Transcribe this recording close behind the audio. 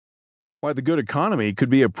Why the Good Economy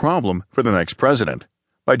Could Be a Problem for the Next President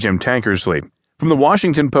by Jim Tankersley. From the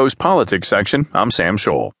Washington Post Politics section, I'm Sam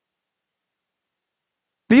Scholl.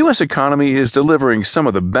 The U.S. economy is delivering some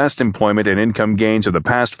of the best employment and income gains of the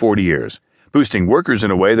past 40 years, boosting workers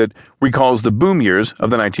in a way that recalls the boom years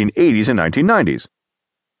of the 1980s and 1990s.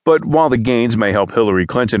 But while the gains may help Hillary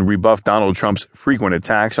Clinton rebuff Donald Trump's frequent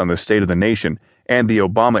attacks on the state of the nation and the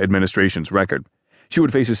Obama administration's record, she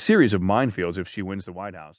would face a series of minefields if she wins the White House.